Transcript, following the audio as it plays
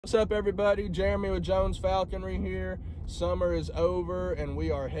What's up, everybody? Jeremy with Jones Falconry here. Summer is over and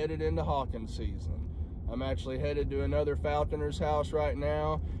we are headed into hawking season. I'm actually headed to another falconer's house right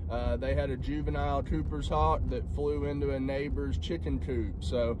now. They had a juvenile Cooper's hawk that flew into a neighbor's chicken coop.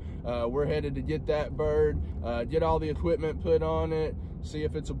 So we're headed to get that bird, get all the equipment put on it, see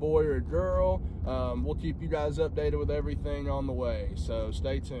if it's a boy or a girl. We'll keep you guys updated with everything on the way, so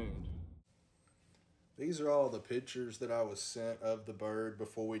stay tuned. These are all the pictures that I was sent of the bird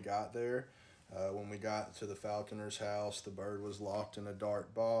before we got there. When we got to the falconer's house, the bird was locked in a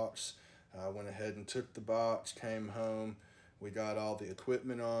dark box. I went ahead and took the box, came home. We got all the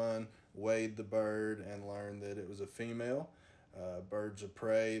equipment on, weighed the bird, and learned that it was a female. Birds of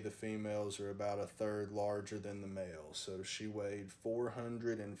prey, the females are about a third larger than the males. So she weighed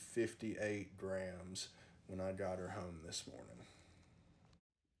 458 grams when I got her home this morning.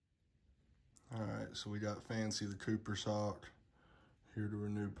 All right, so we got Fancy the Cooper's hawk here to her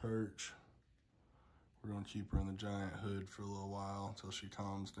new perch. We're gonna keep her in the giant hood for a little while until she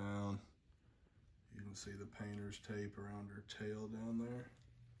calms down. You can see the painter's tape around her tail down there.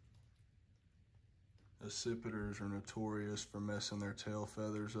 Accipiters are notorious for messing their tail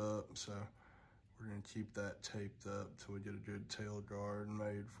feathers up, so we're gonna keep that taped up till we get a good tail guard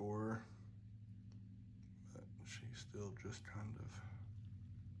made for her. But she's still just kind of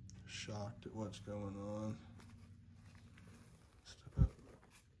shocked at what's going on. Step up.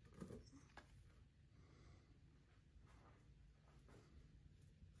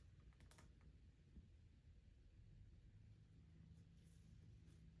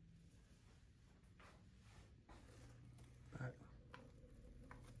 Back.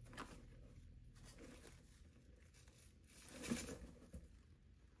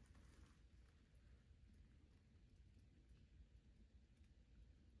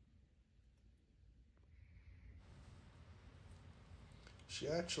 She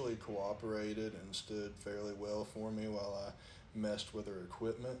actually cooperated and stood fairly well for me while I messed with her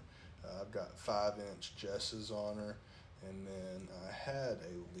equipment. I've got 5-inch jesses on her, and then I had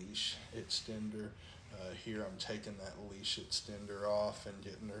a leash extender. Here I'm taking that leash extender off and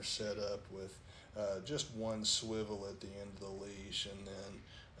getting her set up with just one swivel at the end of the leash and then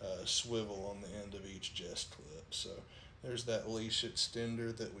a swivel on the end of each jess clip. So there's that leash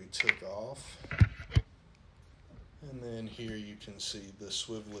extender that we took off. And then here you can see the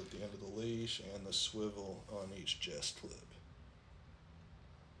swivel at the end of the leash and the swivel on each jess clip.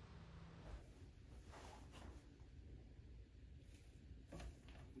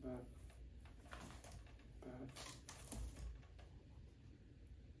 Back.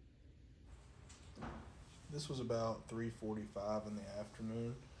 This was about 3:45 in the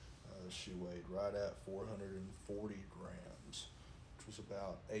afternoon. She weighed right at 440 grams, which was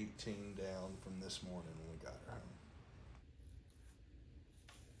about 18 down from this morning when we got her home.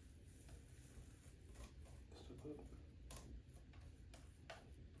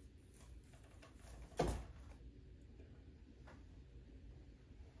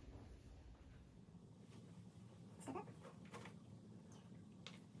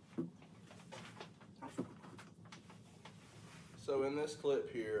 So in this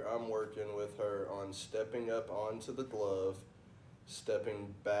clip here, I'm working with her on stepping up onto the glove,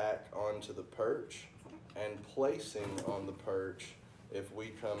 stepping back onto the perch, and placing on the perch if we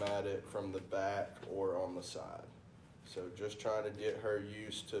come at it from the back or on the side. So just trying to get her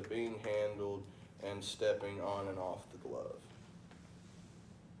used to being handled and stepping on and off the glove.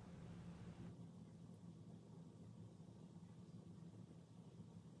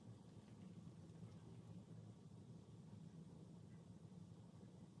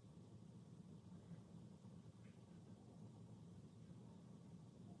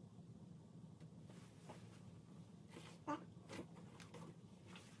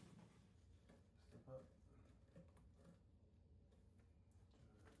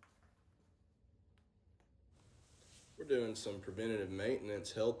 We're doing some preventative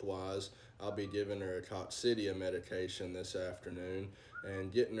maintenance health-wise. I'll be giving her a coccidia medication this afternoon,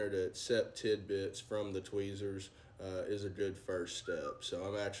 and getting her to accept tidbits from the tweezers is a good first step. So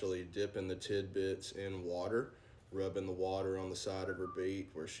I'm actually dipping the tidbits in water, rubbing the water on the side of her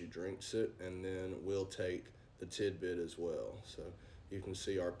beak where she drinks it, and then we'll take the tidbit as well. So you can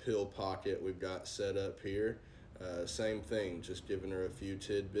see our pill pocket we've got set up here. Same thing, just giving her a few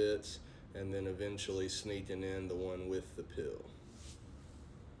tidbits and then eventually sneaking in the one with the pill.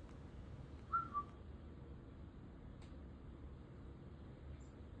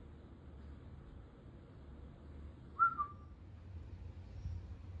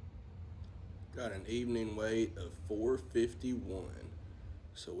 Got an evening weight of 451.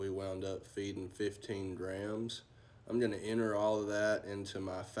 So we wound up feeding 15 grams. I'm going to enter all of that into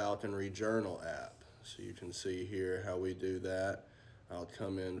my Falconry Journal app. So you can see here how we do that. I'll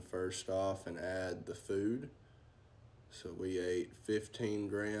come in first off and add the food. So we ate 15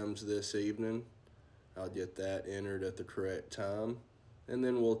 grams this evening. I'll get that entered at the correct time. And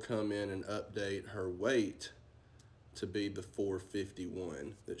then we'll come in and update her weight to be the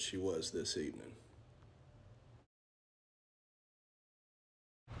 451 that she was this evening.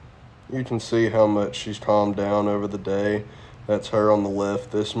 You can see how much she's calmed down over the day. That's her on the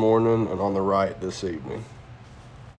left this morning and on the right this evening.